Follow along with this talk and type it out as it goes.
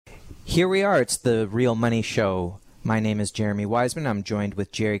Here we are. It's the Real Money Show. My name is Jeremy Wiseman. I'm joined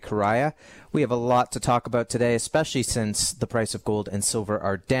with Jerry Correia. We have a lot to talk about today, especially since the price of gold and silver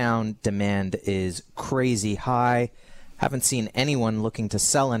are down. Demand is crazy high. Haven't seen anyone looking to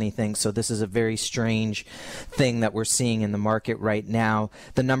sell anything, so this is a very strange thing that we're seeing in the market right now.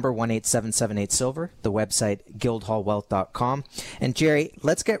 The number 18778 silver, the website guildhallwealth.com. And Jerry,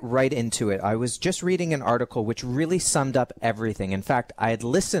 let's get right into it. I was just reading an article which really summed up everything. In fact, I had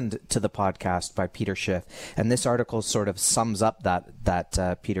listened to the podcast by Peter Schiff, and this article sort of sums up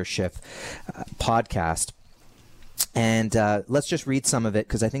that Peter Schiff podcast. And let's just read some of it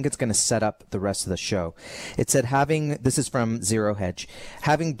because I think it's going to set up the rest of the show. It said, this is from Zero Hedge,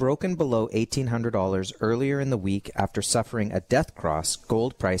 having broken below $1,800 earlier in the week after suffering a death cross,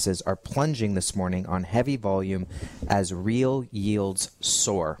 gold prices are plunging this morning on heavy volume as real yields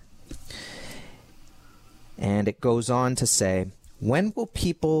soar. And it goes on to say, when will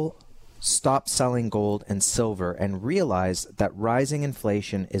people stop selling gold and silver and realize that rising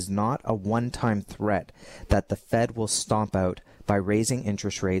inflation is not a one-time threat that the Fed will stomp out by raising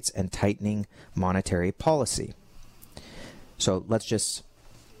interest rates and tightening monetary policy? So let's just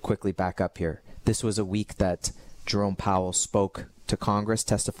quickly back up here. This was a week that Jerome Powell spoke to Congress,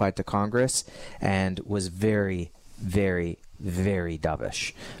 testified to Congress, and was very, very, very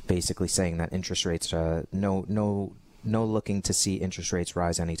dovish, basically saying that interest rates, no looking to see interest rates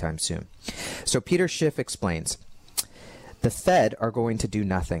rise anytime soon. So Peter Schiff explains, the Fed are going to do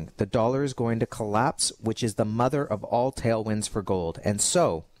nothing. The dollar is going to collapse, which is the mother of all tailwinds for gold. And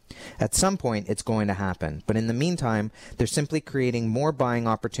so, at some point, it's going to happen. But in the meantime, they're simply creating more buying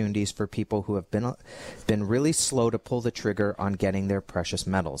opportunities for people who have been really slow to pull the trigger on getting their precious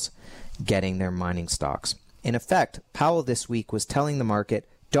metals, getting their mining stocks. In effect, Powell this week was telling the market,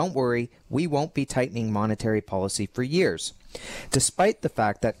 don't worry, we won't be tightening monetary policy for years. Despite the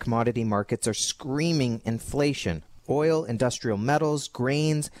fact that commodity markets are screaming inflation, oil, industrial metals,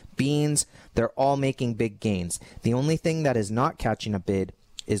 grains, beans, they're all making big gains. The only thing that is not catching a bid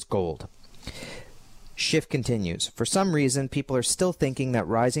is gold. Schiff continues, for some reason, people are still thinking that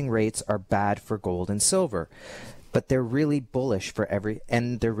rising rates are bad for gold and silver. But they're really bullish for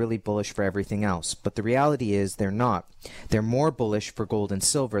everything else. But the reality is they're not. They're more bullish for gold and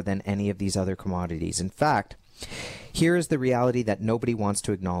silver than any of these other commodities. In fact, here is the reality that nobody wants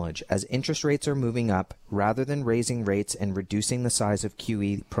to acknowledge. As interest rates are moving up, rather than raising rates and reducing the size of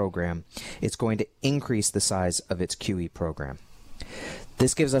QE program, it's going to increase the size of its QE program.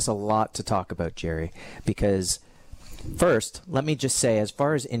 This gives us a lot to talk about, Jerry, because first, let me just say, as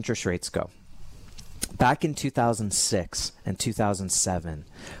far as interest rates go, back in 2006 and 2007,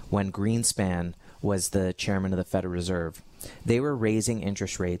 when Greenspan was the chairman of the Federal Reserve, they were raising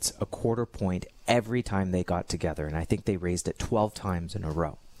interest rates a quarter point every time they got together. And I think they raised it 12 times in a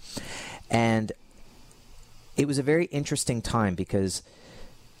row. And it was a very interesting time because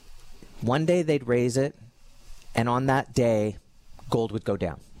one day they'd raise it, and on that day, gold would go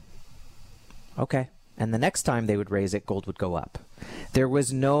down. Okay. And the next time they would raise it, gold would go up. There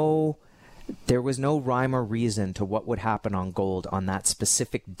was no rhyme or reason to what would happen on gold on that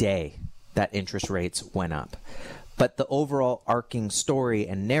specific day that interest rates went up. But the overall arcing story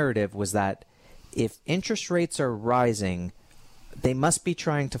and narrative was that if interest rates are rising, they must be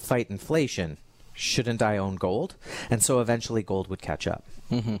trying to fight inflation. Shouldn't I own gold? And so eventually gold would catch up.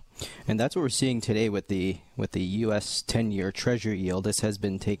 Mm-hmm. And that's what we're seeing today with the U.S. 10-year Treasury yield. This is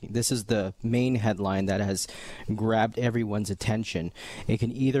the main headline that has grabbed everyone's attention. It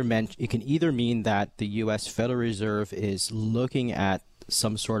can either mean that the U.S. Federal Reserve is looking at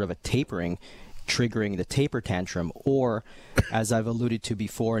some sort of a tapering, triggering the taper tantrum, or, as I've alluded to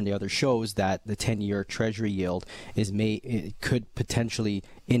before in the other shows, that the 10-year Treasury yield it could potentially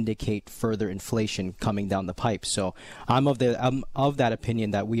indicate further inflation coming down the pipe. So I'm of that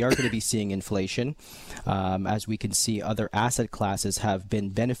opinion that we are going to be seeing inflation. As we can see, other asset classes have been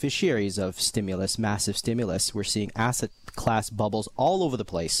beneficiaries of stimulus, massive stimulus. We're seeing asset class bubbles all over the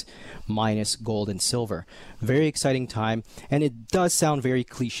place, minus gold and silver. Very exciting time, and it does sound very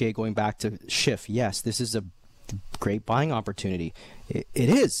cliche going back to Schiff. Yes, this is a great buying opportunity. It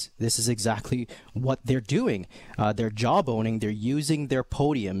is. This is exactly what they're doing. They're job owning. They're using their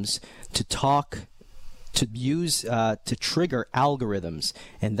podiums to talk, to trigger algorithms.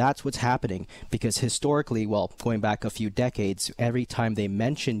 And that's what's happening, because historically, well, going back a few decades, every time they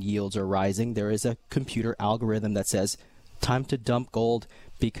mention yields are rising, there is a computer algorithm that says, time to dump gold,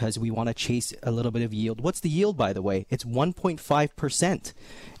 because we want to chase a little bit of yield. What's the yield, by the way? It's 1.5%.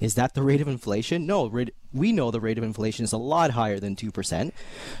 Is that the rate of inflation? No, we know the rate of inflation is a lot higher than 2%.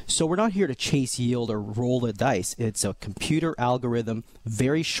 So we're not here to chase yield or roll the dice. It's a computer algorithm,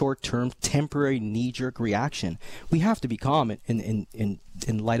 very short-term, temporary knee-jerk reaction. We have to be calm in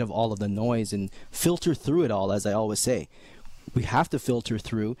light of all of the noise and filter through it all, as I always say. We have to filter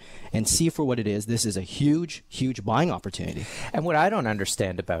through and see for what it is. This is a huge, huge buying opportunity. And what I don't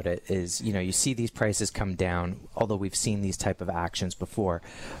understand about it is, you see these prices come down, although we've seen these type of actions before.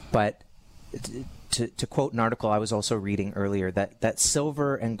 But to quote an article I was also reading earlier, that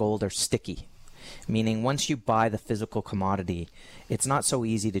silver and gold are sticky. Meaning once you buy the physical commodity, it's not so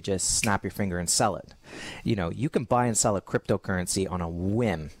easy to just snap your finger and sell it. You can buy and sell a cryptocurrency on a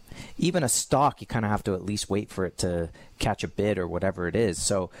whim. Even a stock, you kind of have to at least wait for it to catch a bid or whatever it is.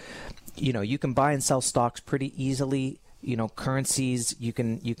 So, you can buy and sell stocks pretty easily. Currencies, you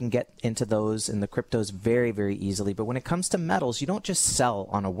can get into those in the cryptos very, very easily. But when it comes to metals, you don't just sell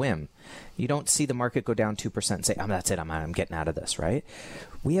on a whim. You don't see the market go down 2% and say, that's it, I'm getting out of this, right?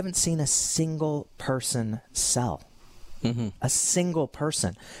 We haven't seen a single person sell. Mm-hmm. A single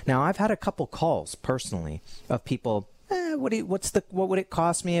person. Now, I've had a couple calls personally of people, what would it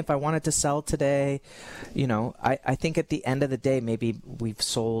cost me if I wanted to sell today? I think at the end of the day, maybe we've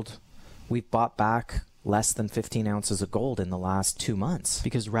bought back less than 15 ounces of gold in the last 2 months.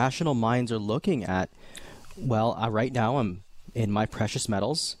 Because rational minds are looking at, right now I'm in my precious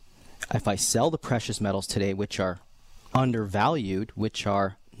metals. If I sell the precious metals today, which are undervalued, which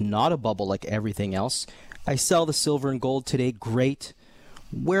are not a bubble like everything else, I sell the silver and gold today, great.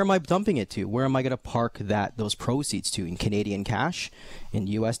 Where am I dumping it to? Where am I going to park those proceeds to? In Canadian cash? In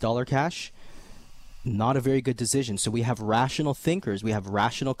US dollar cash? Not a very good decision. So we have rational thinkers, we have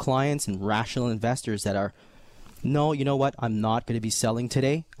rational clients and rational investors that are, no, you know what? I'm not going to be selling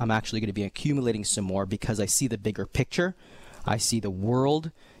today. I'm actually going to be accumulating some more because I see the bigger picture. I see the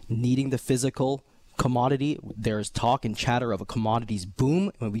world needing the physical commodity. There's talk and chatter of a commodities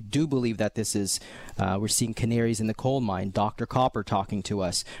boom, and we do believe that this is, we're seeing canaries in the coal mine, Dr. Copper talking to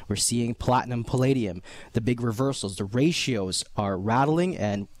us. We're seeing platinum, palladium, the big reversals. The ratios are rattling,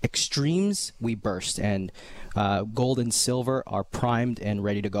 and extremes, we burst, and gold and silver are primed and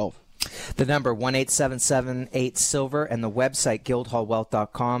ready to go. The number 1-877-8-SILVER and the website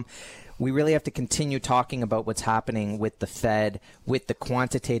guildhallwealth.com. We really have to continue talking about what's happening with the Fed, with the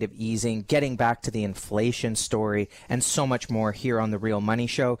quantitative easing, getting back to the inflation story, and so much more here on The Real Money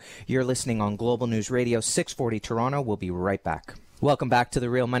Show. You're listening on Global News Radio 640 Toronto. We'll be right back. Welcome back to The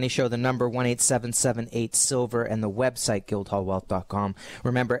Real Money Show. The number 1-877-8-SILVER and the website guildhallwealth.com.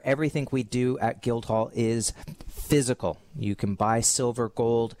 Remember, everything we do at Guildhall is physical. You can buy silver,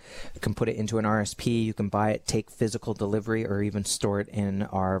 gold, you can put it into an RSP, you can buy it, take physical delivery, or even store it in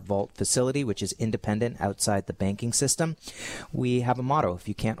our vault facility, which is independent outside the banking system. We have a motto: if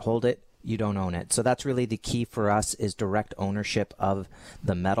you can't hold it, you don't own it. So that's really the key for us, is direct ownership of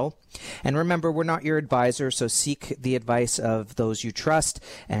the metal. And remember, we're not your advisor, so seek the advice of those you trust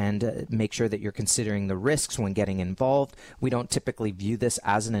and make sure that you're considering the risks when getting involved. We don't typically view this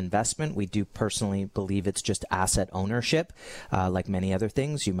as an investment. We do personally believe it's just asset ownership. Like many other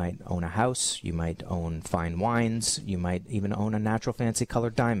things, you might own a house, you might own fine wines, you might even own a natural fancy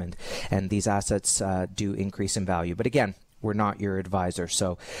colored diamond. And these assets do increase in value. But again, we're not your advisor.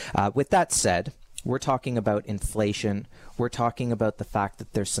 So with that said, we're talking about inflation. We're talking about the fact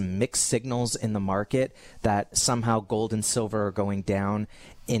that there's some mixed signals in the market that somehow gold and silver are going down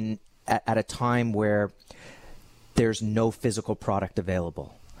at a time where there's no physical product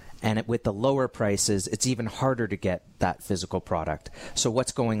available. And with the lower prices, it's even harder to get that physical product. So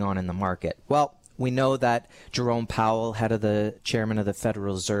what's going on in the market? Well, we know that Jerome Powell, chairman of the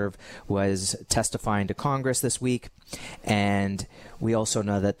Federal Reserve, was testifying to Congress this week. And we also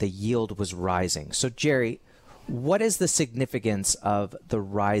know that the yield was rising. So, Jerry, what is the significance of the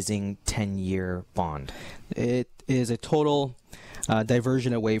rising 10-year bond? It is a total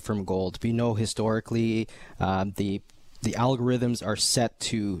diversion away from gold. We know historically the algorithms are set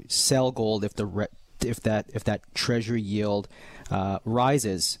to sell gold if that treasury yield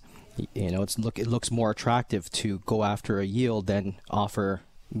rises. It looks more attractive to go after a yield than offer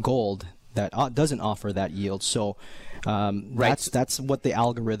gold that doesn't offer that yield. So that's what the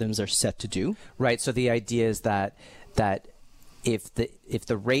algorithms are set to do. Right. So the idea is that if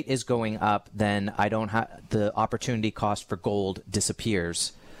the rate is going up, then I don't have the opportunity cost for gold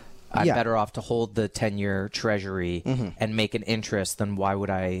disappears. I'm better off to hold the 10-year treasury and make an interest than why would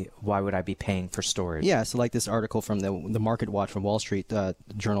I be paying for storage? Yeah, so like this article from the Market Watch from Wall Street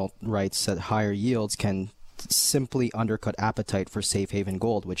Journal writes that higher yields can simply undercut appetite for safe haven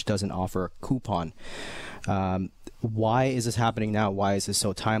gold, which doesn't offer a coupon. Why is this happening now? Why is this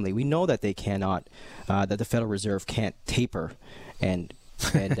so timely? We know that they cannot, that the Federal Reserve can't taper and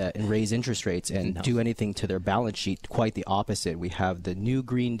raise interest rates and do anything to their balance sheet. Quite the opposite. We have the new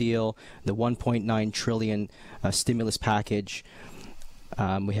Green Deal, the 1.9 trillion stimulus package.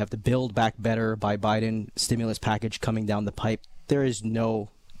 We have the Build Back Better by Biden stimulus package coming down the pipe. There is no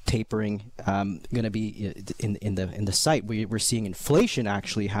tapering going to be in the sight. We're seeing inflation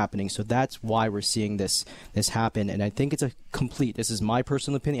actually happening, so that's why we're seeing this happen. And I think it's this is my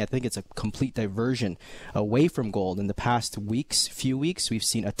personal opinion, I think it's a complete diversion away from gold. In the past few weeks, we've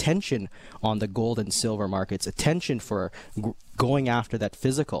seen attention on the gold and silver markets, attention for going after that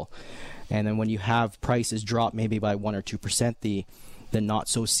physical. And then when you have prices drop maybe by 1 or 2%, the not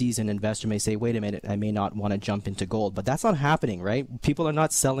so seasoned investor may say, wait a minute, I may not want to jump into gold. But that's not happening, right? People are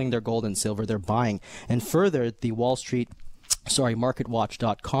not selling their gold and silver, they're buying. And further, the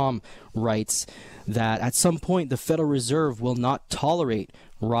MarketWatch.com writes that at some point the Federal Reserve will not tolerate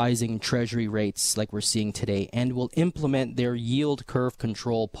rising treasury rates like we're seeing today and will implement their yield curve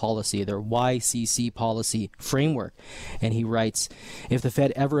control policy, their YCC policy framework. And he writes, if the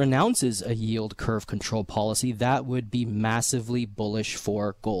Fed ever announces a yield curve control policy, that would be massively bullish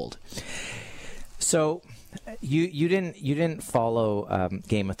for gold. So you didn't follow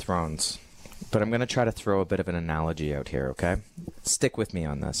Game of Thrones, but I'm going to try to throw a bit of an analogy out here, okay? Stick with me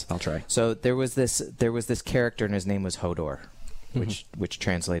on this. I'll try. So there was this character, and his name was Hodor, which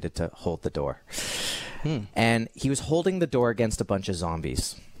translated to hold the door. And he was holding the door against a bunch of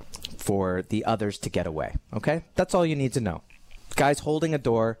zombies for the others to get away, okay? That's all you need to know. Guy's holding a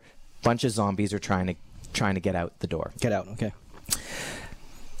door, bunch of zombies are trying to get out the door. Get out, okay.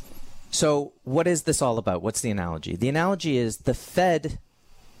 So what is this all about? What's the analogy? The analogy is the Fed,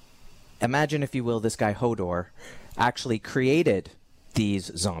 imagine if you will, this guy Hodor actually created these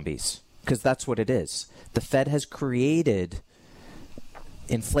zombies, because that's what it is. The Fed has created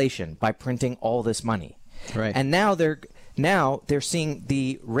inflation by printing all this money. Right. And now they're seeing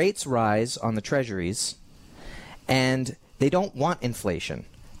the rates rise on the treasuries, and they don't want inflation.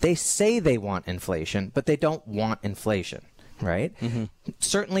 They say they want inflation, but they don't want inflation, right?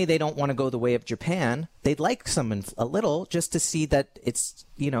 Certainly they don't want to go the way of Japan. They'd like a little, just to see that it's,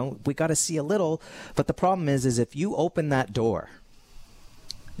 we got to see a little. But the problem is if you open that door,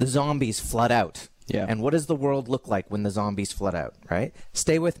 the zombies flood out. Yeah. And what does the world look like when the zombies flood out, right?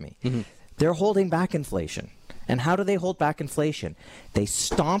 Stay with me. They're holding back inflation. And how do they hold back inflation? They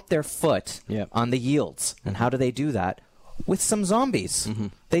stomp their foot on the yields. And how do they do that? With some zombies.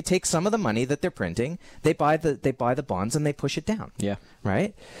 They take some of the money that they're printing, they buy the bonds, and they push it down. Yeah.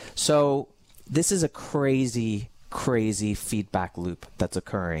 Right? So this is a crazy feedback loop that's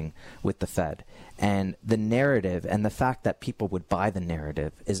occurring with the Fed. And the narrative and the fact that people would buy the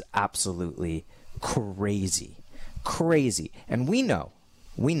narrative is absolutely crazy. And we know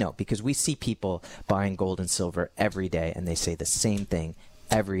because we see people buying gold and silver every day, and they say the same thing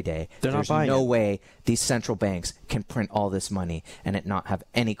every day. There's no way these central banks can print all this money and it not have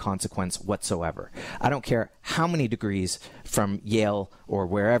any consequence whatsoever. I don't care how many degrees from Yale or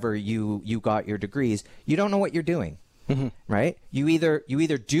wherever you got your degrees, you don't know what you're doing. Right? You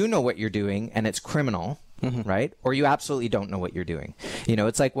either do know what you're doing and it's criminal, right? Or you absolutely don't know what you're doing.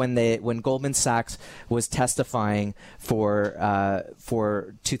 It's like when Goldman Sachs was testifying for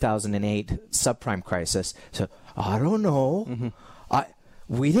 2008 subprime crisis. So I don't know.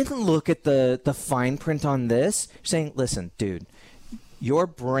 We didn't look at the fine print on this. Saying, listen, dude, your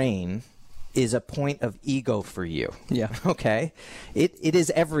brain is a point of ego for you. Yeah. Okay? It is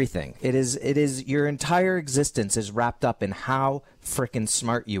everything. It is your entire existence is wrapped up in how frickin'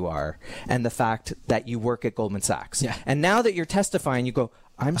 smart you are and the fact that you work at Goldman Sachs. Yeah. And now that you're testifying, you go,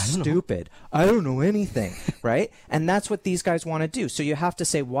 I'm stupid. I don't know anything, right? And that's what these guys want to do. So you have to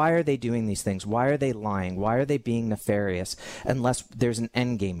say, why are they doing these things? Why are they lying? Why are they being nefarious? Unless there's an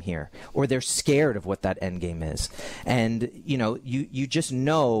end game here, or they're scared of what that end game is. And, you just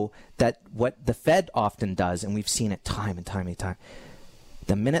know that what the Fed often does, and we've seen it time and time and time,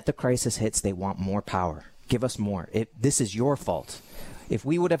 the minute the crisis hits, they want more power. Give us more. This is your fault. If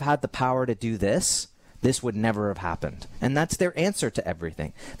we would have had the power to do this would never have happened. And that's their answer to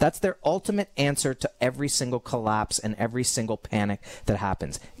everything. That's their ultimate answer to every single collapse and every single panic that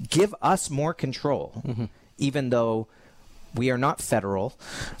happens. Give us more control, even though we are not federal,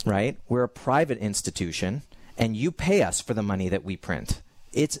 right? We're a private institution, and you pay us for the money that we print.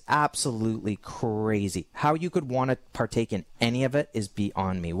 It's absolutely crazy. How you could want to partake in any of it is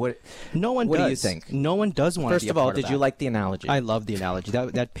beyond me. What do you think? No one does want to be a part of that. First of all, did you like the analogy? I love the analogy.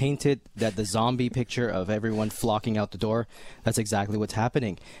 That painted the zombie picture of everyone flocking out the door. That's exactly what's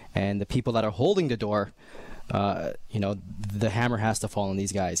happening. And the people that are holding the door, the hammer has to fall on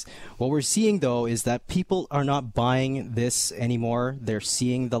these guys. What we're seeing, though, is that people are not buying this anymore. They're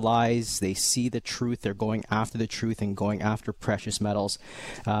seeing the lies. They see the truth. They're going after the truth and going after precious metals.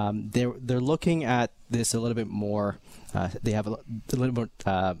 They're looking at this a little bit more. They have a little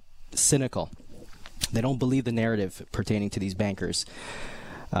more cynical. They don't believe the narrative pertaining to these bankers.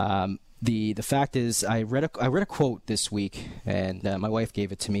 The fact is, I read a quote this week, and my wife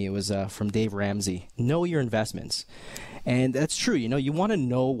gave it to me. It was from Dave Ramsey. Know your investments. And that's true. You want to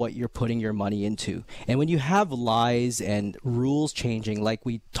know what you're putting your money into. And when you have lies and rules changing, like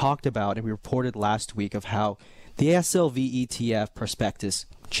we talked about and we reported last week of how the SLV ETF prospectus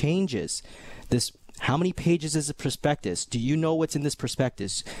changes. How many pages is a prospectus? Do you know what's in this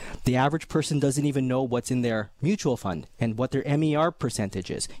prospectus? The average person doesn't even know what's in their mutual fund and what their MER percentage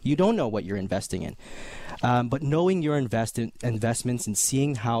is. You don't know what you're investing in. But knowing your investments and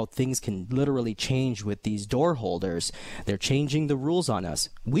seeing how things can literally change with these door holders, they're changing the rules on us.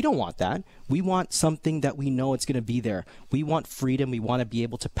 We don't want that. We want something that we know it's going to be there. We want freedom. We want to be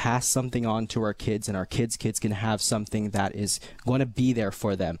able to pass something on to our kids, and our kids' can have something that is going to be there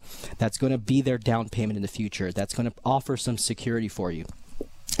for them. That's going to be their down payment in the future. That's going to offer some security for you.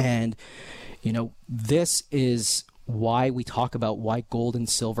 And, this is why we talk about why gold and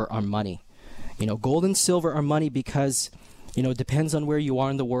silver are money. Gold and silver are money because, it depends on where you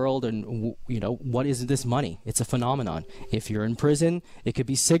are in the world and, what is this money? It's a phenomenon. If you're in prison, it could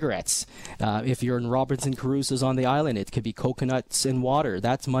be cigarettes. If you're in Robinson Crusoe's on the island, it could be coconuts and water.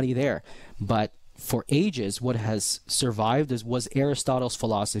 That's money there. But for ages, what has survived was Aristotle's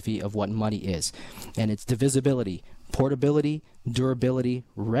philosophy of what money is. And it's divisibility, portability, durability,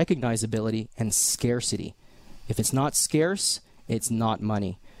 recognizability, and scarcity. If it's not scarce, it's not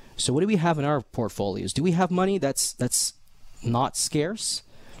money. So what do we have in our portfolios? Do we have money that's not scarce,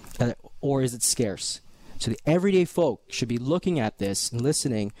 or is it scarce? So the everyday folk should be looking at this and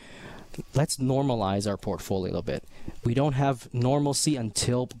listening. Let's normalize our portfolio a little bit. We don't have normalcy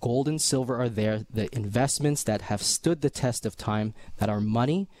until gold and silver are there, the investments that have stood the test of time, that are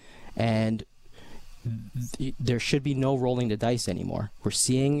money, and there should be no rolling the dice anymore. We're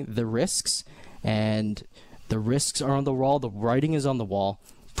seeing the risks, and the risks are on the wall. The writing is on the wall.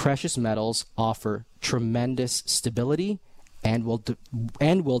 Precious metals offer tremendous stability and will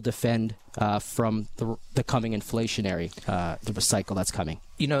defend from the coming inflationary the cycle that's coming.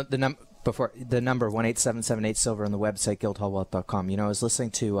 The number 18778 silver on the website guildhallwealth.com. I was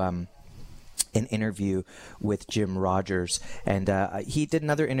listening to an interview with Jim Rogers, and he did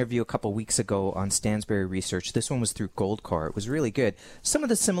another interview a couple weeks ago on Stansberry Research. This one was through Goldcore. It was really good. Some of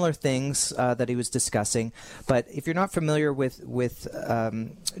the similar things that he was discussing, but if you're not familiar with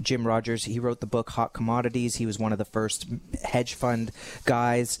Jim Rogers, he wrote the book Hot Commodities. He was one of the first hedge fund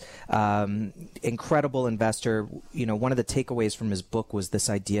guys, incredible investor. One of the takeaways from his book was this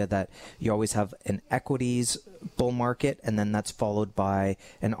idea that you always have an equities bull market, and then that's followed by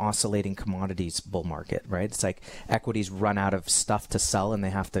an oscillating commodities bull market, right? It's like equities run out of stuff to sell, and they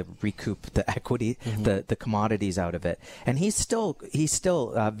have to recoup the equity, the commodities out of it. And he's still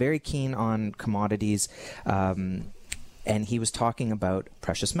very keen on commodities, and he was talking about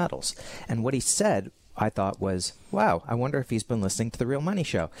precious metals. And what he said, I thought was, wow, I wonder if he's been listening to The Real Money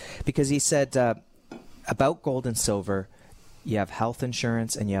Show, because he said about gold and silver, you have health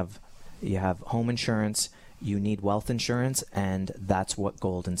insurance and you have home insurance. You need wealth insurance, and that's what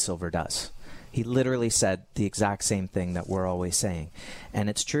gold and silver does. He literally said the exact same thing that we're always saying.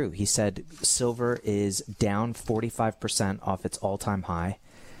 And it's true. He said silver is down 45% off its all-time high.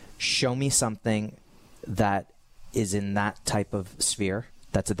 Show me something that is in that type of sphere,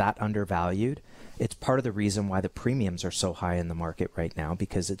 that's that undervalued. It's part of the reason why the premiums are so high in the market right now,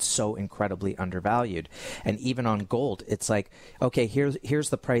 because it's so incredibly undervalued. And even on gold, it's like, okay, here's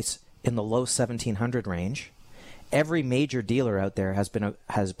the price in the low 1700 range. Every major dealer out there has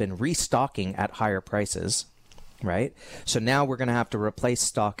been restocking at higher prices, right? So now we're going to have to replace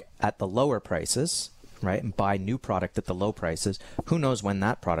stock at the lower prices, right, and buy new product at the low prices. Who knows when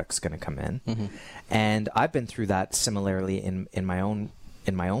that product's going to come in? And I've been through that similarly in my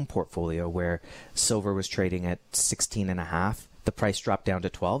own portfolio, where silver was trading at 16.5. The price dropped down to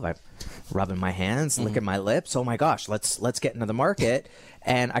 12. I'm rubbing my hands, licking my lips. Oh my gosh, let's get into the market.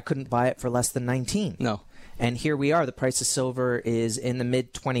 And I couldn't buy it for less than 19. No. And here we are. The price of silver is in the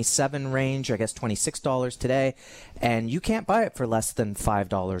mid 27 range, I guess $26 today. And you can't buy it for less than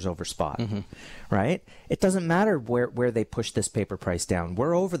 $5 over spot, right? It doesn't matter where they push this paper price down.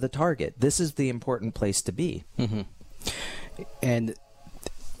 We're over the target. This is the important place to be. And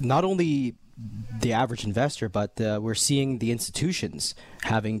not only the average investor, but we're seeing the institutions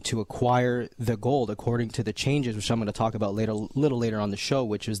having to acquire the gold according to the changes, which I'm going to talk about a little later on the show,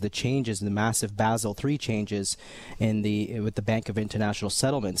 which is the changes, the massive Basel III changes with the Bank of International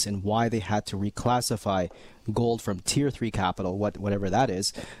Settlements, and why they had to reclassify gold from Tier 3 capital, whatever that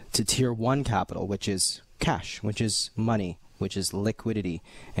is, to Tier 1 capital, which is cash, which is money, which is liquidity,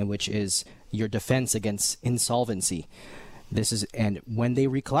 and which is your defense against insolvency. And when they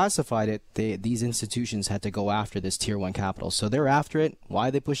reclassified it, these institutions had to go after this Tier 1 capital. So they're after it. Why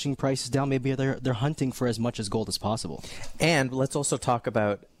are they pushing prices down? Maybe they're hunting for as much as gold as possible. And let's also talk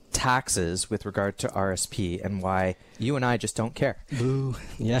about taxes with regard to RSP and why you and I just don't care. Boo.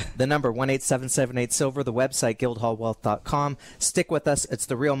 Yeah. The number 1-877-8-SILVER, the website guildhallwealth.com. Stick with us. It's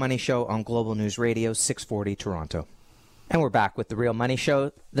The Real Money Show on Global News Radio, 640 Toronto. And we're back with The Real Money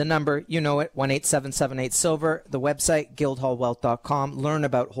Show. The number, you know it, 1-877-8-SILVER. The website, guildhallwealth.com. Learn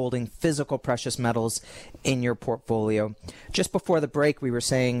about holding physical precious metals in your portfolio. Just before the break, we were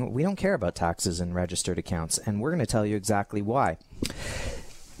saying we don't care about taxes in registered accounts, and we're going to tell you exactly why.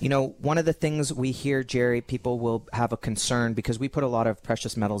 You know, one of the things we hear, Jerry, people will have a concern because we put a lot of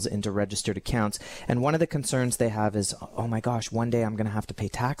precious metals into registered accounts, and one of the concerns they have is, oh my gosh, one day I'm going to have to pay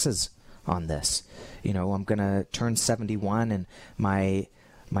taxes on this. You know, I'm going to turn 71 and my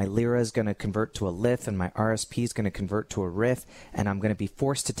lira is going to convert to a LIF and my RSP is going to convert to a RIF, and I'm going to be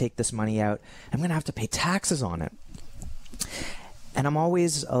forced to take this money out. I'm going to have to pay taxes on it. And I'm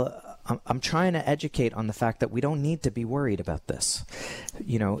always I'm trying to educate on the fact that we don't need to be worried about this.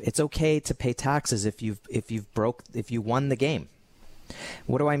 You know, it's okay to pay taxes if you won the game.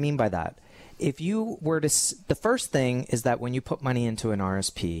 What do I mean by that? If you were to, the first thing is that when you put money into an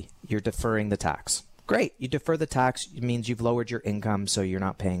RSP, you're deferring the tax. Great. You defer the tax. It means you've lowered your income, so you're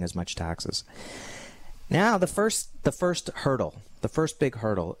not paying as much taxes. Now, the first hurdle, the first big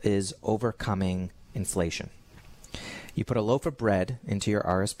hurdle is overcoming inflation. You put a loaf of bread into your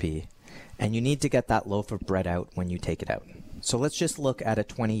RSP, and you need to get that loaf of bread out when you take it out. So let's just look at a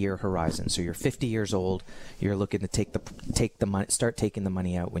 20-year horizon. So you're 50 years old. You're looking to start taking the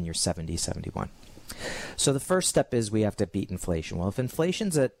money out when you're 70, 71. So the first step is we have to beat inflation. Well, if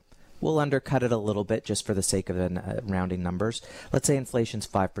inflation's we'll undercut it a little bit just for the sake of rounding numbers. Let's say inflation's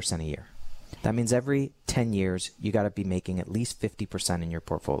 5% a year. That means every 10 years you got to be making at least 50% in your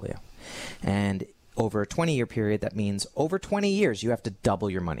portfolio. And over a 20-year period, that means over 20 years you have to double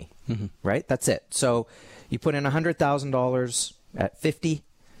your money, right? That's it. So you put in $100,000 at 50,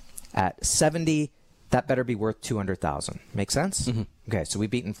 at 70, that better be worth $200,000. Make sense? Okay, so we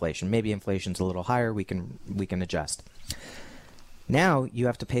beat inflation. Maybe inflation's a little higher. We can adjust. Now you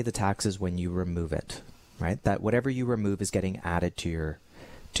have to pay the taxes when you remove it, right? That whatever you remove is getting added to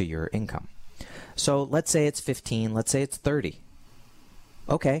your income. So let's say it's 15. Let's say it's 30.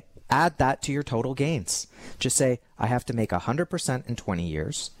 Okay. Add that to your total gains. Just say, I have to make 100% in 20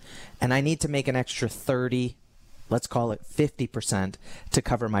 years, and I need to make an extra 30, let's call it 50%, to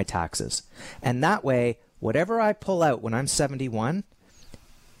cover my taxes. And that way, whatever I pull out when I'm 71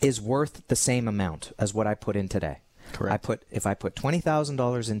 is worth the same amount as what I put in today. Correct. If I put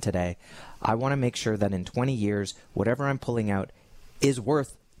 $20,000 in today, I want to make sure that in 20 years, whatever I'm pulling out is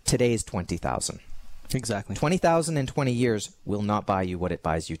worth today's $20,000. Exactly. 20,000 in 20 years will not buy you what it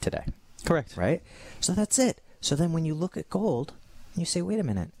buys you today. Correct. Right? So that's it. So then when you look at gold, you say, wait a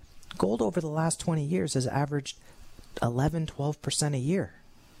minute. Gold over the last 20 years has averaged 11, 12% a year.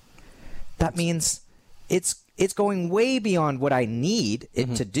 That means it's going way beyond what I need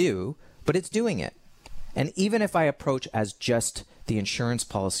it to do, but it's doing it. And even if I approach as just the insurance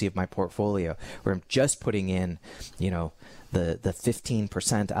policy of my portfolio, where I'm just putting in, you know, the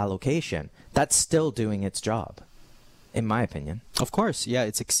 15% allocation, that's still doing its job, in my opinion. Of course, yeah,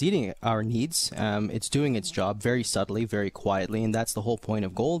 it's exceeding our needs. It's doing its job very subtly, very quietly, and that's the whole point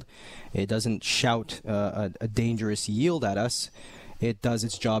of gold. It doesn't shout a dangerous yield at us. It does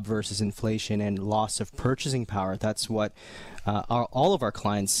its job versus inflation and loss of purchasing power. That's what all of our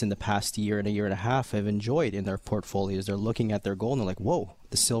clients in the past year and a half have enjoyed in their portfolios. They're looking at their gold and they're like, whoa,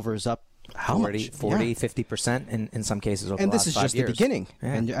 the silver is up. How 40, much? 40, 50% in some cases over and the this last is 5 just years. the beginning.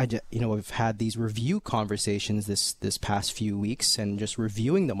 Yeah. And we've had these review conversations this past few weeks and just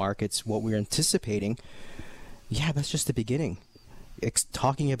reviewing the markets, what we're anticipating. Yeah, that's just the beginning.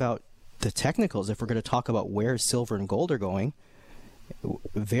 Talking about the technicals, if we're going to talk about where silver and gold are going,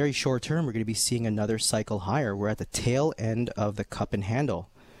 very short term, we're going to be seeing another cycle higher. We're at the tail end of the cup and handle.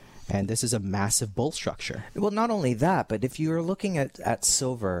 And this is a massive bull structure. Well, not only that, but if you're looking at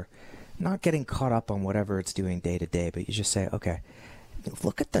silver, not getting caught up on whatever it's doing day to day, but you just say, okay,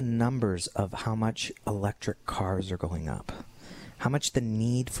 look at the numbers of how much electric cars are going up, how much the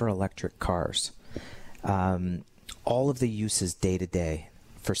need for electric cars, all of the uses day to day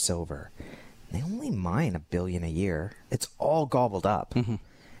for silver. They only mine $1 billion a year. It's all gobbled up. And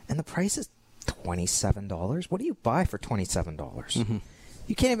the price is $27. What do you buy for $27?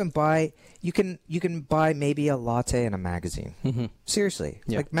 You can't even buy, you can buy maybe a latte and a magazine. Seriously.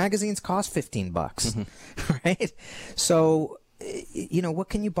 Yeah. Like magazines cost $15, right? So, you know, what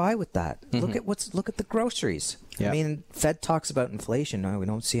can you buy with that? Look at the groceries. Yeah. I mean, Fed talks about inflation. No, we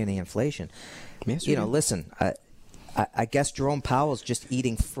don't see any inflation. Yes, You know, listen, I guess Jerome Powell's just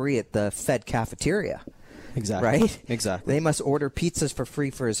eating free at the Fed cafeteria. Exactly. Right? Exactly. They must order pizzas for free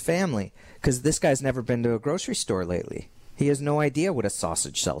for his family because this guy's never been to a grocery store lately. He has no idea what a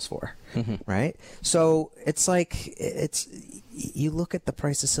sausage sells for, right? So it's like, you look at the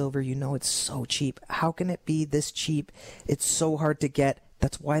price of silver, you know it's so cheap. How can it be this cheap? It's so hard to get.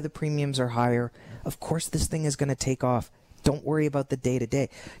 That's why the premiums are higher. Of course, this thing is going to take off. Don't worry about the day to day.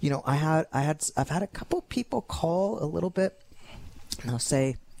 You know, I've had a couple people call a little bit, and they'll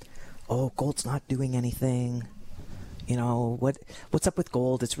say, "Oh, gold's not doing anything. You know, what's up with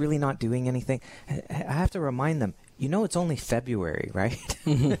gold? It's really not doing anything." I have to remind them, you know, it's only February, right?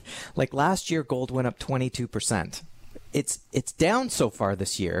 Like last year, gold went up 22%. It's down so far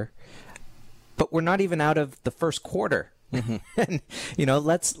this year, but we're not even out of the first quarter. And, you know,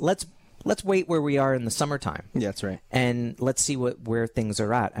 let's wait where we are in the summertime. Yeah, that's right. And let's see where things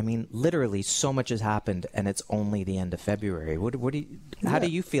are at. I mean, literally, so much has happened, and it's only the end of February. How do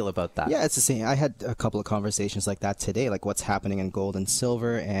you feel about that? Yeah, it's the same. I had a couple of conversations like that today, like what's happening in gold and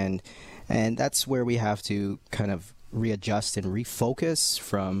silver, and that's where we have to kind of readjust and refocus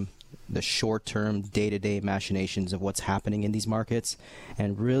from the short-term, day-to-day machinations of what's happening in these markets,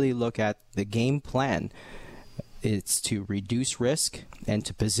 and really look at the game plan. It's to reduce risk and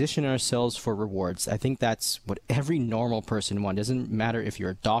to position ourselves for rewards. I think that's what every normal person wants. It doesn't matter if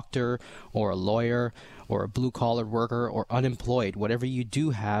you're a doctor or a lawyer or a blue-collar worker or unemployed. Whatever you do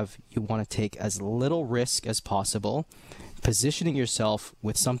have, you want to take as little risk as possible, positioning yourself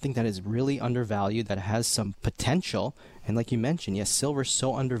with something that is really undervalued, that has some potential. And like you mentioned, yes, silver's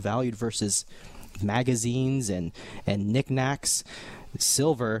so undervalued versus magazines and knickknacks.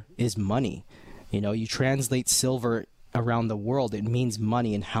 Silver is money. You know, you translate silver around the world, it means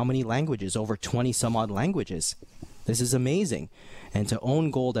money in how many languages? Over 20 some odd languages. This is amazing. And to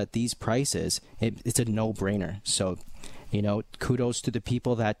own gold at these prices, it's a no-brainer. So, you know, kudos to the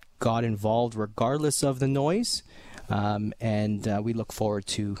people that got involved regardless of the noise. And we look forward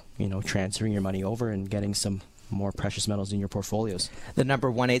to, you know, transferring your money over and getting some more precious metals in your portfolios. The number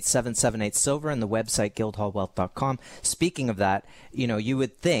 18778 silver and the website guildhallwealth.com. Speaking of that, you know, you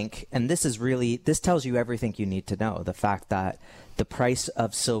would think, and this tells you everything you need to know, the fact that the price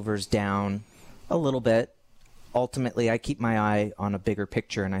of silver's down a little bit. Ultimately, I keep my eye on a bigger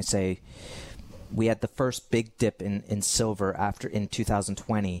picture and I say we had the first big dip in silver in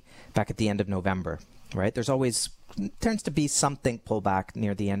 2020 back at the end of November, right? There's always tends to be something pullback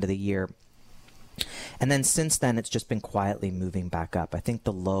near the end of the year. And then since then, it's just been quietly moving back up. I think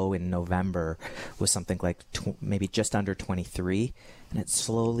the low in November was something like maybe just under 23, and it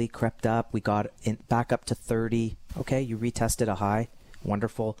slowly crept up. We got back up to 30. Okay, you retested a high.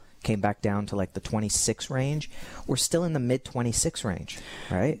 Wonderful. Came back down to like the 26 range. We're still in the mid 26 range,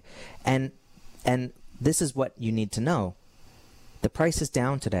 right? And this is what you need to know. The price is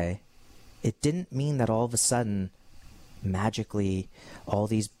down today. It didn't mean that all of a sudden magically all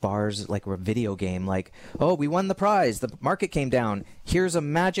these bars, like we're a video game, like, oh, we won the prize, the market came down, here's a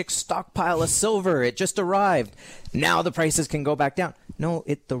magic stockpile of silver, it just arrived, now the prices can go back down. No,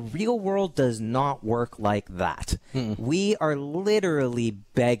 the real world does not work like that. We are literally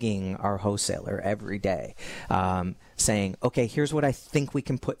begging our wholesaler every day, saying, okay, here's what I think we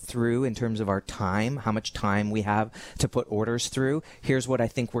can put through in terms of our time, how much time we have to put orders through. Here's what I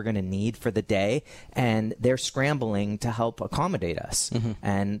think we're going to need for the day. And they're scrambling to help accommodate us.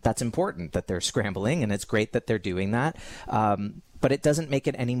 And that's important that they're scrambling, and it's great that they're doing that. But it doesn't make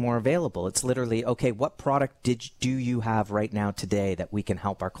it any more available. It's literally, okay, what product do you have right now today that we can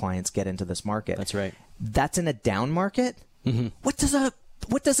help our clients get into this market? That's right. That's in a down market? What does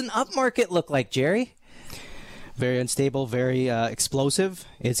an up market look like, Jerry? Very unstable, very explosive.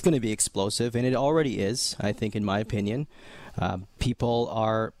 It's going to be explosive, and it already is, I think, in my opinion. People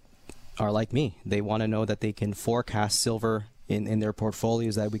are like me. They want to know that they can forecast silver in their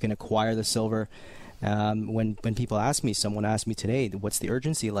portfolios that we can acquire the silver. When people ask me, someone asked me today, what's the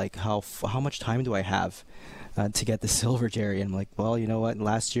urgency like? How much time do I have to get the silver, Jerry? And I'm like, well, you know what?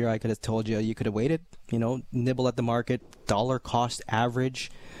 Last year I could have told you could have waited, nibble at the market, dollar cost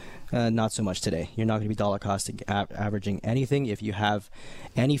average. Not so much today. You're not going to be dollar cost averaging anything. If you have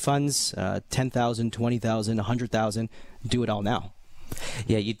any funds, 10,000, 20,000, 100,000, do it all now.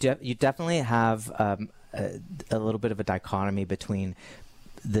 Yeah, you definitely have a little bit of a dichotomy between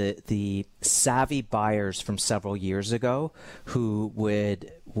the savvy buyers from several years ago who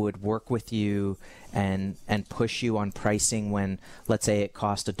would work with you and push you on pricing when, let's say, it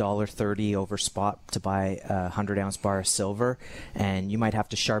cost $1.30 over spot to buy a 100-ounce bar of silver, and you might have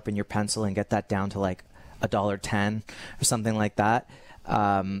to sharpen your pencil and get that down to like $1.10 or something like that.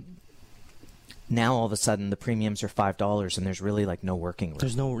 Now all of a sudden the premiums are $5 and there's really like no working room.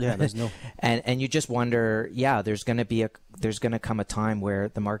 There's no and you just wonder, there's going to come a time where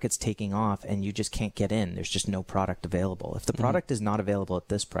the market's taking off and you just can't get in. There's just no product available. If the product is not available at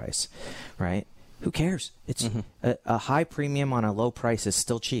this price, right? Who cares? It's a high premium on a low price is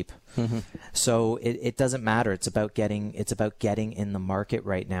still cheap. So it doesn't matter. It's about getting in the market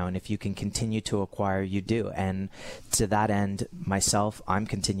right now. And if you can continue to acquire, you do. And to that end, myself, I'm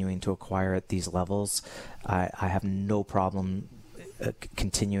continuing to acquire at these levels. I have no problem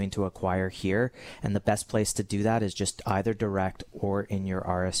continuing to acquire here, and the best place to do that is just either direct or in your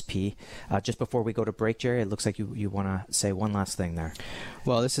RSP. Just before we go to break, Jerry, it looks like you want to say one last thing there.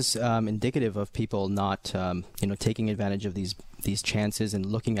 Well, this is indicative of people not taking advantage of these chances and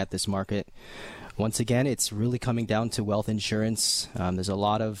looking at this market. Once again, it's really coming down to wealth insurance. There's a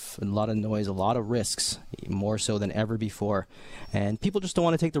lot of noise, a lot of risks, more so than ever before. And people just don't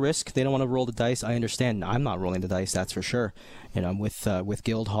want to take the risk. They don't want to roll the dice. I understand. I'm not rolling the dice, that's for sure. I'm with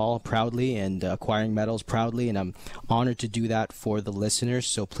Guildhall proudly and acquiring metals proudly, and I'm honored to do that for the listeners.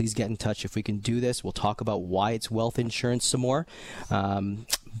 So please get in touch if we can do this. We'll talk about why it's wealth insurance some more.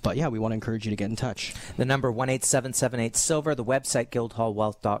 But yeah, we want to encourage you to get in touch. The number 18778-SILVER, the website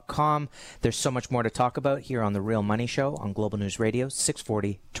guildhallwealth.com. There's so much more to talk about here on The Real Money Show on Global News Radio,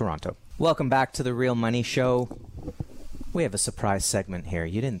 640 Toronto. Welcome back to The Real Money Show. We have a surprise segment here.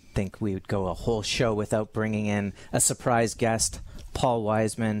 You didn't think we would go a whole show without bringing in a surprise guest, Paul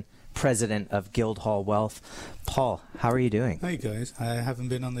Wiseman, president of Guildhall Wealth. Paul, how are you doing? Hey guys, I haven't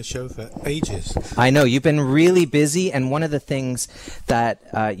been on the show for ages. I know, you've been really busy, and one of the things that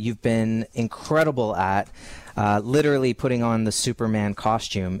you've been incredible at, literally putting on the Superman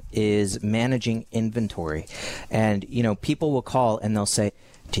costume, is managing inventory. And, people will call and they'll say,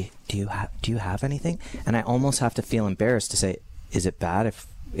 do you have anything? And I almost have to feel embarrassed to say, is it bad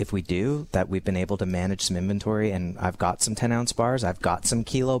if we do, that we've been able to manage some inventory, and I've got some 10-ounce bars, I've got some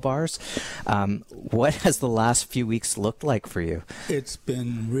kilo bars. What has the last few weeks looked like for you? It's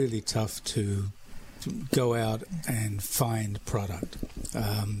been really tough to go out and find product.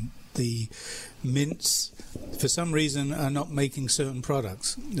 The mints, for some reason, are not making certain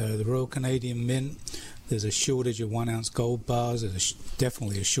products. The Royal Canadian Mint, there's a shortage of 1-ounce gold bars. There's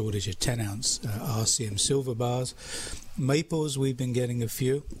definitely a shortage of 10-ounce RCM silver bars. Maples, we've been getting a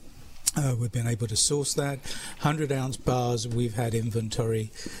few. We've been able to source that. 100-ounce bars, we've had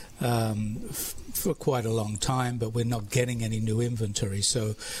inventory for quite a long time, but we're not getting any new inventory.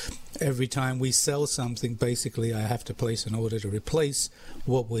 So every time we sell something, basically I have to place an order to replace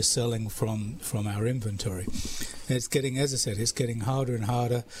what we're selling from our inventory. And it's getting, as I said, it's getting harder and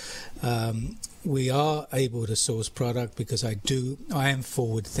harder. We are able to source product because I am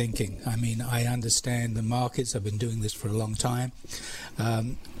forward thinking. I mean, I understand the markets. I've been doing this for a long time.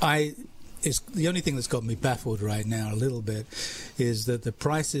 It's the only thing that's got me baffled right now a little bit is that the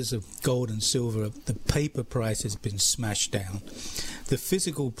prices of gold and silver, the paper price has been smashed down. The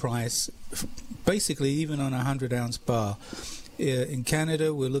physical price, basically even on a 100-ounce bar, in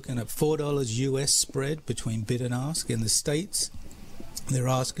Canada we're looking at $4 US spread between bid and ask. In the States, they're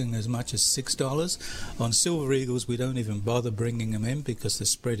asking as much as $6. On Silver Eagles, we don't even bother bringing them in because the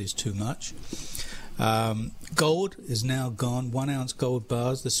spread is too much. Gold is now gone. 1-ounce gold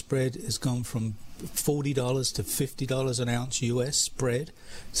bars, the spread has gone from $40 to $50 an ounce US spread.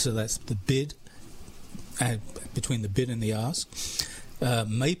 So that's the bid, between the bid and the ask.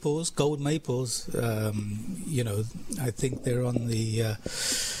 Maples, gold maples, I think they're on the...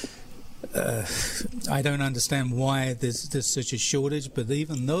 I don't understand why there's such a shortage, but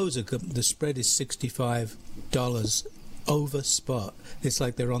even those the spread is $65 over spot. It's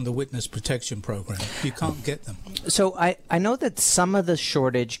like they're on the witness protection program. You can't get them. So I know that some of the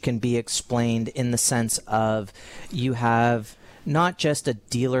shortage can be explained in the sense of you have not just a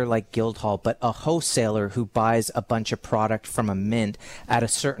dealer like Guildhall, but a wholesaler who buys a bunch of product from a mint at a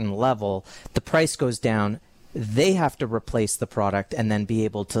certain level, the price goes down, they have to replace the product and then be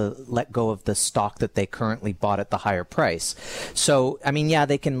able to let go of the stock that they currently bought at the higher price. So, I mean, yeah,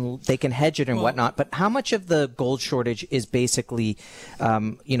 they can hedge it and whatnot, but how much of the gold shortage is basically,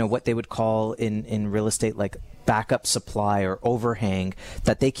 what they would call in real estate like backup supply or overhang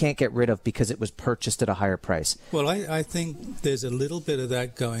that they can't get rid of because it was purchased at a higher price? Well, I think there's a little bit of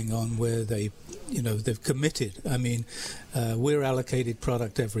that going on where they've committed. I mean, we're allocated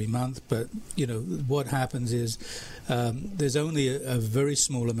product every month, but what happens is there's only a very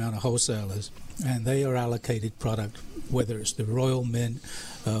small amount of wholesalers, and they are allocated product, whether it's the Royal Mint,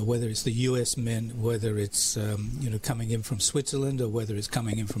 whether it's the US Mint, whether it's coming in from Switzerland, or whether it's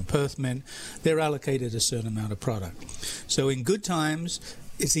coming in from Perth Mint. They're allocated a certain amount of product. So in good times,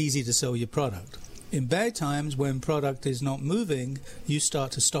 it's easy to sell your product. In bad times, when product is not moving, you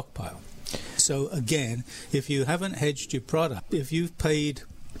start to stockpile. So again, if you haven't hedged your product, if you've paid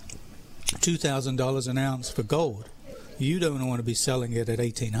 $2,000 an ounce for gold, you don't want to be selling it at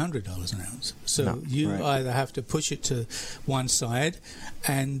 $1,800 an ounce. So either have to push it to one side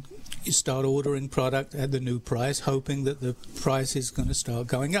and you start ordering product at the new price, hoping that the price is going to start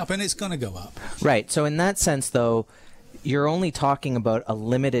going up, and it's going to go up. Right. So in that sense, though, you're only talking about a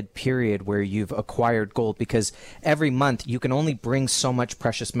limited period where you've acquired gold, because every month you can only bring so much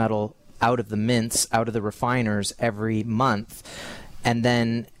precious metal out of the mints, out of the refiners every month, and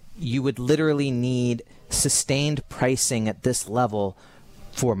then you would literally need sustained pricing at this level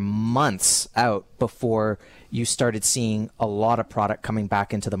for months out before you started seeing a lot of product coming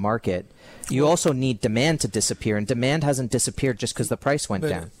back into the market. You also need demand to disappear, and demand hasn't disappeared just because the price went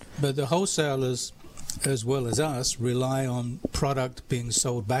down. But the wholesalers, as well as us, rely on product being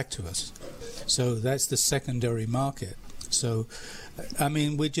sold back to us. So that's the secondary market. So, I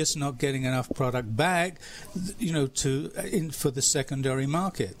mean, we're just not getting enough product back, for the secondary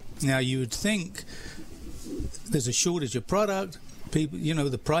market. Now, you would think there's a shortage of product. People,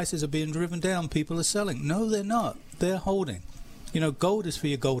 the prices are being driven down. People are selling. No, they're not. They're holding. Gold is for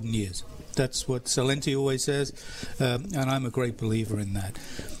your golden years. That's what Salenti always says, and I'm a great believer in that.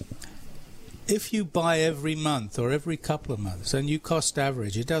 If you buy every month or every couple of months and you cost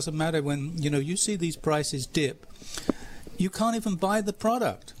average, it doesn't matter when, you see these prices dip, you can't even buy the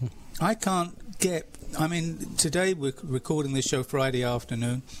product. I can't get, today we're recording this show Friday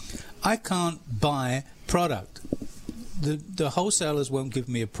afternoon. I can't buy product. The wholesalers won't give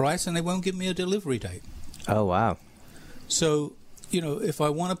me a price, and they won't give me a delivery date. Oh, wow. So, if I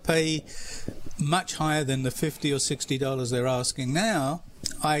want to pay much higher than the $50 or $60 they're asking now,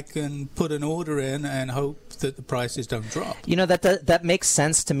 I can put an order in and hope that the prices don't drop. That makes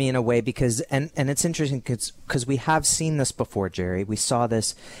sense to me in a way, because and it's interesting because we have seen this before, Jerry. We saw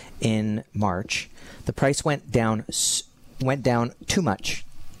this in March. The price went down too much,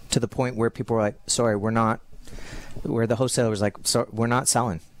 to the point where people were like, sorry, where the wholesaler was like, so we're not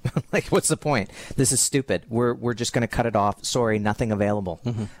selling. Like, what's the point? This is stupid. We're just going to cut it off. Sorry, nothing available.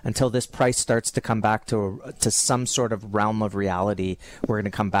 Until this price starts to come back to some sort of realm of reality. We're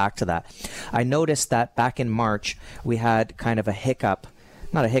going to come back to that. I noticed that back in March, we had kind of a hiccup.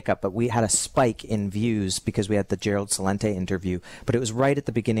 Not a hiccup, but we had a spike in views because we had the Gerald Salente interview. But it was right at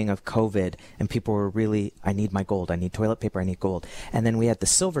the beginning of COVID, and people were really, I need my gold, I need toilet paper, I need gold. And then we had the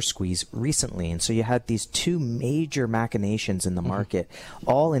silver squeeze recently, and so you had these two major machinations in the market,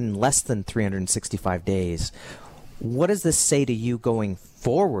 all in less than 365 days. What does this say to you going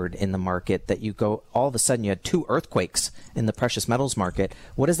forward in the market, that you go, all of a sudden you had two earthquakes in the precious metals market?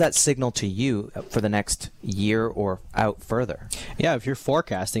 What does that signal to you for the next year or out further? Yeah, if you're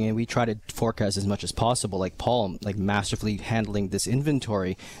forecasting, and we try to forecast as much as possible, like Paul, like masterfully handling this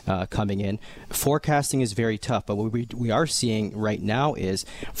inventory coming in, forecasting is very tough. But what we are seeing right now is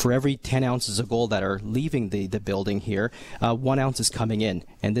for every 10 ounces of gold that are leaving the building here, 1 ounce is coming in,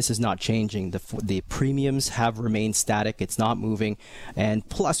 and this is not changing. The premiums have remained static. It's not moving. And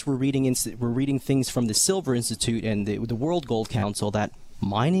plus, we're reading things from the Silver Institute and the World Gold Council that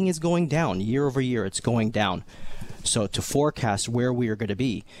mining is going down year over year. It's going down. So to forecast where we are going to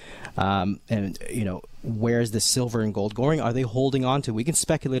be, where is the silver and gold going? Are they holding on to? We can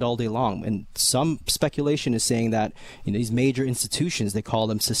speculate all day long, and some speculation is saying that these major institutions, they call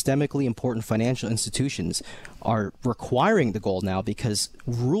them systemically important financial institutions, are requiring the gold now because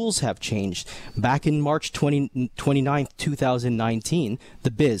rules have changed. Back in March 29th, 2019,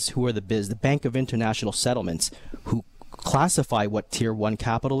 the BIS, who are the BIS, the Bank of International Settlements, who classify what Tier 1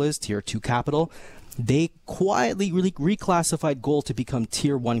 capital is, Tier 2 capital, they quietly really reclassified gold to become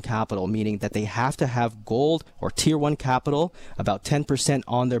tier 1 capital, meaning that they have to have gold or tier 1 capital, about 10%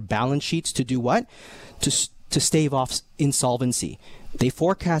 on their balance sheets to do what? To stave off insolvency. They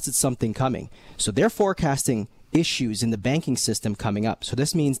forecasted something coming. So they're forecasting issues in the banking system coming up. So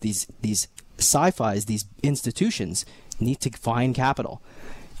this means these sci-fis, these institutions need to find capital.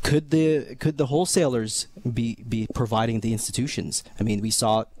 Could the wholesalers be providing the institutions? I mean, we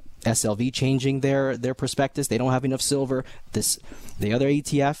saw SLV changing their prospectus. They don't have enough silver. The other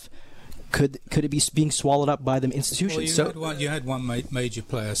ETF, could it be being swallowed up by the institutions? Well, you had one major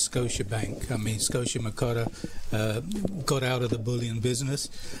player, Scotiabank. I mean, Scotia Makota got out of the bullion business,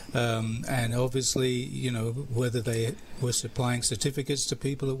 and obviously, whether they were supplying certificates to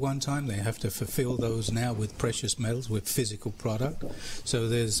people at one time, they have to fulfill those now with precious metals, with physical product. So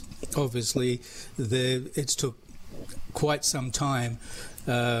there's obviously it's took quite some time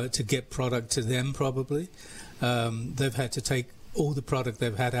to get product to them. Probably they've had to take all the product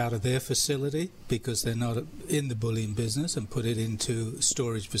they've had out of their facility because they're not in the bullion business and put it into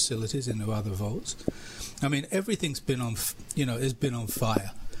storage facilities, into other vaults. I mean, everything's been on, has been on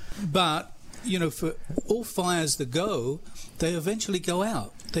fire. But, for all fires that go, they eventually go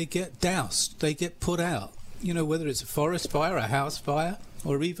out. They get doused. They get put out. Whether it's a forest fire, a house fire,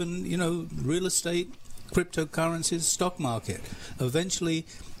 or even, real estate, cryptocurrencies, stock market. Eventually,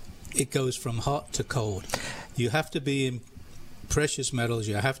 it goes from hot to cold. You have to be in precious metals,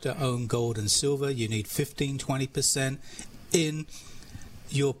 you have to own gold and silver. You need 15-20% in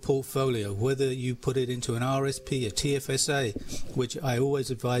your portfolio, whether you put it into an RSP, a TFSA, which I always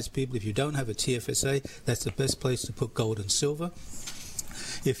advise people, if you don't have a TFSA, that's the best place to put gold and silver.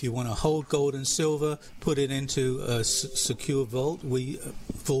 If you want to hold gold and silver, put it into a secure vault.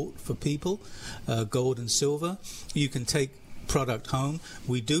 Vault for people, gold and silver. You can take product home.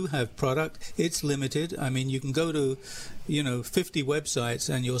 We do have product. It's limited. I mean, you can go to 50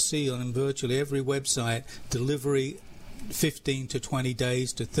 websites and you'll see on virtually every website delivery 15 to 20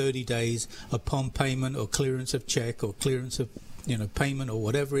 days to 30 days upon payment or clearance of check or clearance of payment or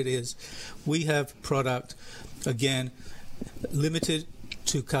whatever it is. We have product, again, limited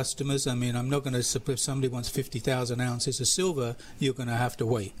to customers. I mean, I'm not going to, if somebody wants 50,000 ounces of silver, you're going to have to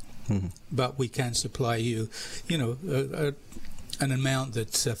wait. Mm-hmm. But we can supply you, an amount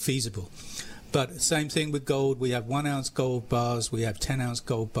that's feasible. But same thing with gold. We have 1 ounce gold bars, we have 10 ounce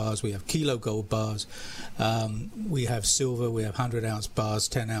gold bars, we have kilo gold bars, we have silver, we have 100 ounce bars,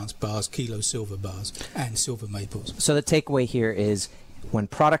 10 ounce bars, kilo silver bars, and silver maples. So the takeaway here is when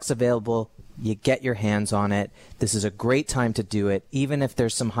product's available, you get your hands on it. This is a great time to do it. Even if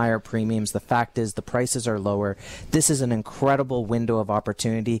there's some higher premiums, the fact is the prices are lower. This is an incredible window of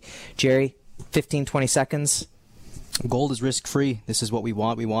opportunity. Jerry, 15, 20 seconds. Gold is risk-free. This is what we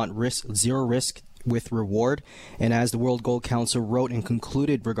want. We want zero risk with reward. And as the World Gold Council wrote and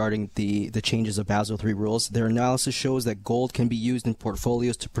concluded regarding the changes of Basel III rules, their analysis shows that gold can be used in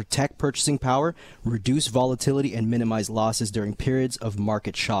portfolios to protect purchasing power, reduce volatility, and minimize losses during periods of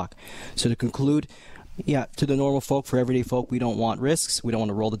market shock. So to conclude, to the normal folk, for everyday folk, we don't want risks. We don't want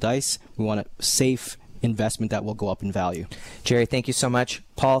to roll the dice. We want a safe investment that will go up in value. Jerry, thank you so much.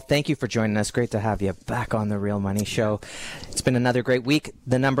 Paul, thank you for joining us. Great to have you back on The Real Money Show. It's been another great week.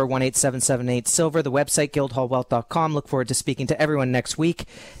 The number 18778 Silver, the website guildhallwealth.com. Look forward to speaking to everyone next week.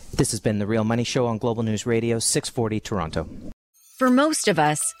 This has been The Real Money Show on Global News Radio, 640 Toronto. For most of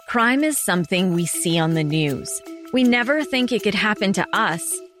us, crime is something we see on the news. We never think it could happen to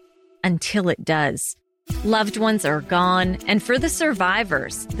us until it does. Loved ones are gone, and for the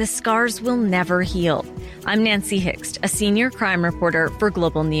survivors, the scars will never heal. I'm Nancy Hixt, a senior crime reporter for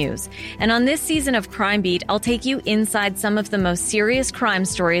Global News. And on this season of Crime Beat, I'll take you inside some of the most serious crime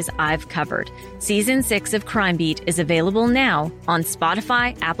stories I've covered. Season 6 of Crime Beat is available now on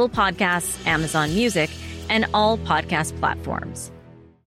Spotify, Apple Podcasts, Amazon Music, and all podcast platforms.